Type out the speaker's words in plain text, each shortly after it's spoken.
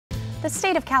The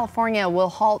state of California will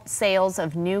halt sales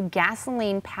of new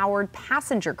gasoline-powered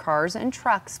passenger cars and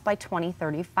trucks by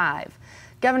 2035.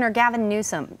 Governor Gavin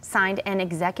Newsom signed an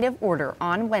executive order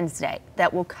on Wednesday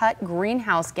that will cut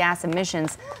greenhouse gas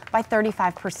emissions by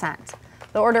 35%.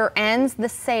 The order ends the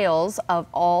sales of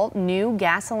all new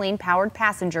gasoline-powered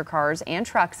passenger cars and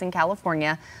trucks in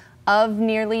California of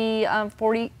nearly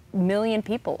 40 million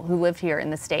people who lived here in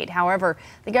the state. However,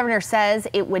 the governor says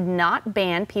it would not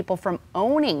ban people from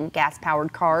owning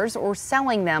gas-powered cars or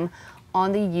selling them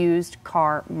on the used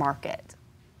car market.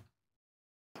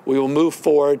 We will move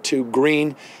forward to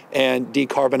green and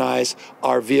decarbonize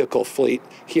our vehicle fleet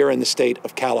here in the state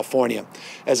of California.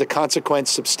 As a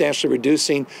consequence, substantially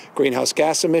reducing greenhouse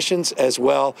gas emissions as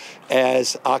well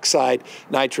as oxide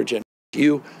nitrogen.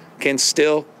 You can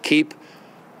still keep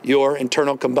your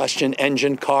internal combustion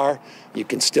engine car. You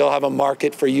can still have a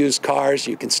market for used cars.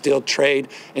 You can still trade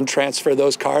and transfer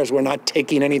those cars. We're not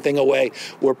taking anything away.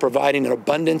 We're providing an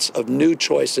abundance of new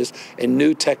choices and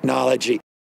new technology.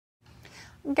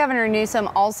 Governor Newsom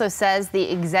also says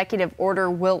the executive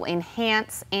order will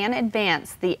enhance and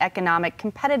advance the economic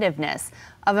competitiveness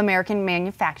of American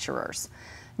manufacturers.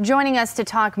 Joining us to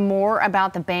talk more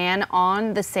about the ban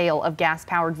on the sale of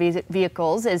gas-powered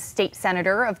vehicles is State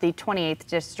Senator of the 28th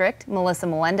District, Melissa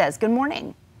Melendez. Good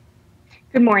morning.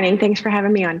 Good morning. Thanks for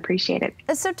having me on. Appreciate it.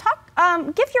 So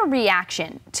give your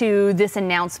reaction to this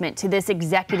announcement, to this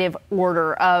executive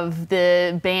order of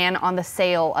the ban on the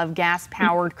sale of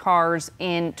gas-powered cars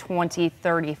in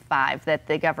 2035 that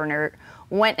the governor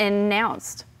went and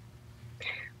announced.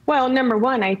 Well, number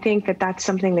one, I think that that's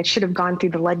something that should have gone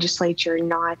through the legislature,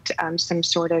 not some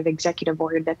sort of executive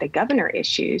order that the governor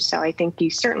issues. So I think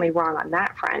he's certainly wrong on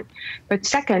that front. But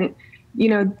second, you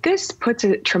know, this puts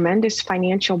a tremendous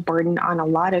financial burden on a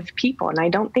lot of people, and I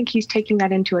don't think he's taking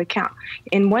that into account.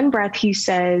 In one breath, he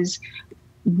says,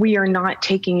 we are not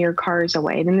taking your cars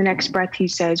away. And in the next breath, he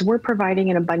says, we're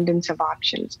providing an abundance of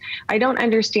options. I don't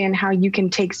understand how you can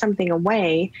take something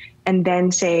away and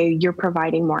then say you're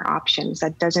providing more options.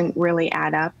 That doesn't really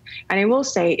add up. And I will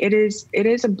say it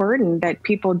is a burden that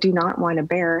people do not want to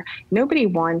bear. Nobody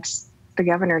wants the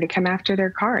governor to come after their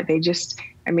car. They just,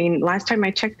 I mean, last time I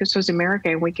checked, this was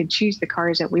America, and we could choose the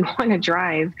cars that we want to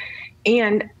drive.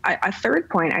 And a third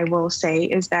point I will say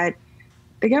is that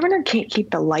the governor can't keep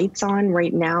the lights on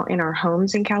right now in our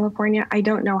homes in California. I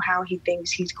don't know how he thinks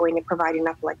he's going to provide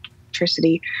enough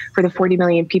electricity for the 40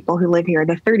 million people who live here,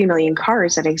 the 30 million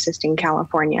cars that exist in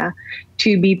California,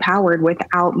 to be powered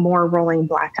without more rolling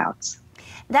blackouts.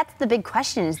 That's the big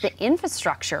question, is the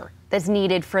infrastructure that's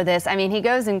needed for this. I mean, he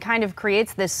goes and kind of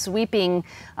creates this sweeping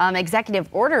executive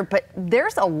order, but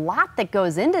there's a lot that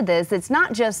goes into this. It's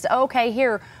not just, okay,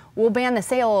 here, we'll ban the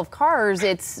sale of cars.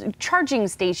 It's charging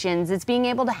stations. It's being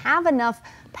able to have enough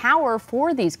power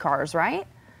for these cars, right?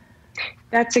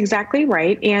 That's exactly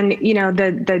right. And, you know,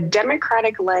 the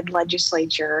Democratic-led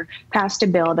legislature passed a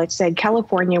bill that said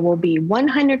California will be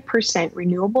 100%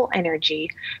 renewable energy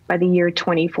by the year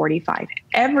 2045.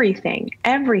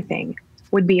 Everything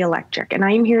would be electric. And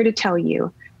I am here to tell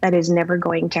you that is never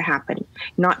going to happen.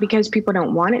 Not because people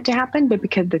don't want it to happen, but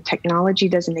because the technology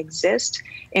doesn't exist.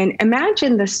 And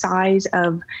imagine the size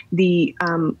of the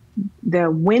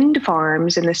wind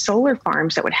farms and the solar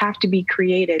farms that would have to be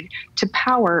created to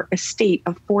power a state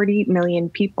of 40 million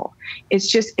people.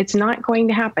 It's not going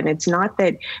to happen. It's not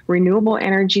that renewable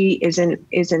energy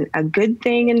isn't a good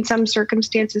thing in some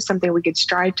circumstances, something we could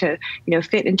strive to, you know,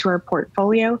 fit into our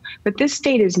portfolio. But this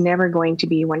state is never going to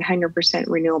be 100%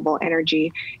 renewable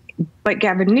energy. But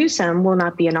Gavin Newsom will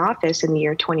not be in office in the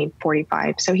year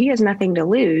 2045. So he has nothing to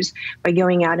lose by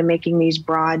going out and making these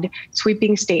broad,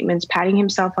 sweeping statements, patting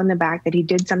himself on the back that he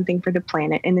did something for the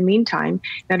planet. In the meantime,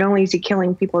 not only is he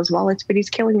killing people's wallets, but he's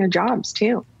killing their jobs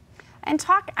too. And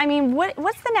I mean,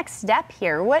 what's the next step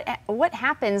here? What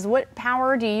happens? What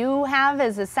power do you have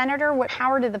as a senator? What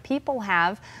power do the people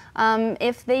have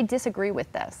if they disagree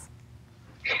with this?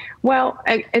 Well,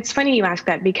 it's funny you ask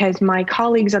that, because my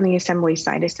colleagues on the Assembly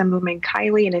side, Assemblyman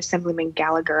Kiley and Assemblyman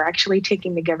Gallagher, are actually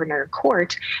taking the governor to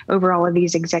court over all of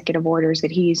these executive orders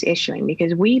that he's issuing,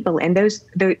 because we believe, and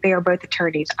they are both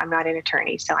attorneys. I'm not an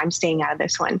attorney, so I'm staying out of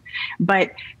this one.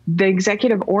 But the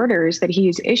executive orders that he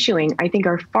is issuing, I think,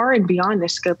 are far and beyond the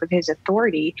scope of his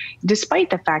authority,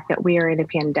 despite the fact that we are in a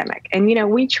pandemic. And, you know,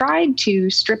 we tried to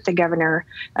strip the governor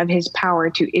of his power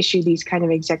to issue these kind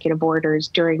of executive orders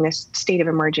during this state of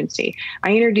emergency. emergency.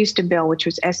 I introduced a bill, which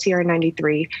was SCR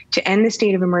 93, to end the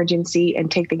state of emergency and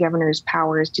take the governor's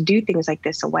powers to do things like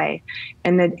this away.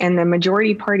 And the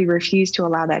majority party refused to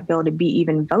allow that bill to be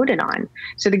even voted on.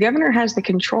 So the governor has the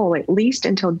control at least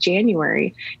until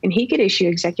January, and he could issue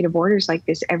executive orders like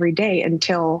this every day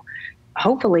until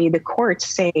hopefully the courts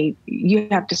say you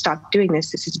have to stop doing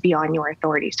this. This is beyond your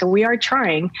authority. So we are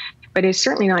trying, but it's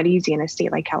certainly not easy in a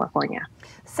state like California.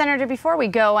 Senator, before we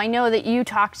go, I know that you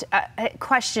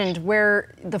questioned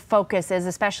where the focus is,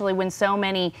 especially when so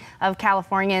many of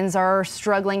Californians are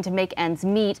struggling to make ends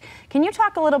meet. Can you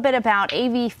talk a little bit about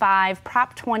AB 5,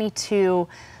 Prop 22,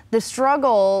 the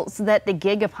struggles that the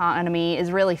gig economy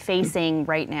is really facing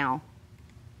right now?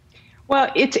 Well,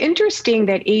 it's interesting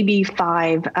that AB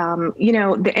 5, the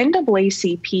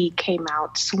NAACP came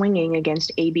out swinging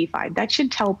against AB 5. That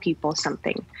should tell people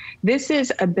something. This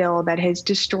is a bill that has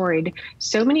destroyed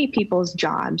so many people's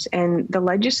jobs, and the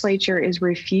legislature is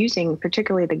refusing,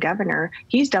 particularly the governor.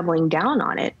 He's doubling down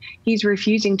on it. He's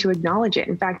refusing to acknowledge it.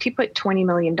 In fact, he put $20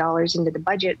 million into the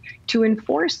budget to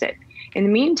enforce it. In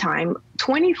the meantime,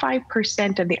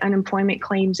 25% of the unemployment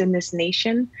claims in this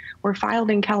nation were filed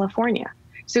in California.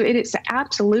 So it has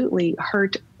absolutely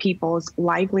hurt people's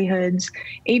livelihoods.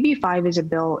 AB 5 is a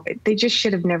bill, they just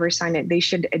should have never signed it. They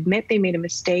should admit they made a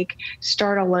mistake,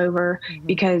 start all over,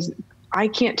 because I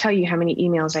can't tell you how many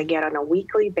emails I get on a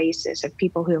weekly basis of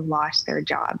people who have lost their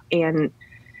job. And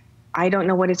I don't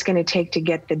know what it's going to take to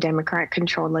get the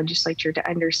Democrat-controlled legislature to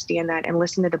understand that and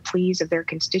listen to the pleas of their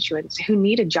constituents who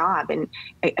need a job. And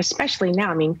especially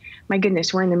now, I mean, my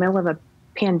goodness, we're in the middle of a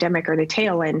pandemic, or the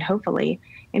tail end, hopefully,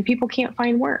 and people can't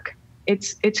find work.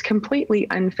 It's completely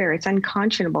unfair. It's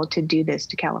unconscionable to do this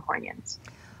to Californians.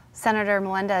 Senator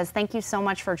Melendez, thank you so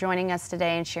much for joining us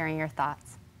today and sharing your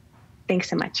thoughts. Thanks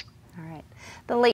so much. All right. The late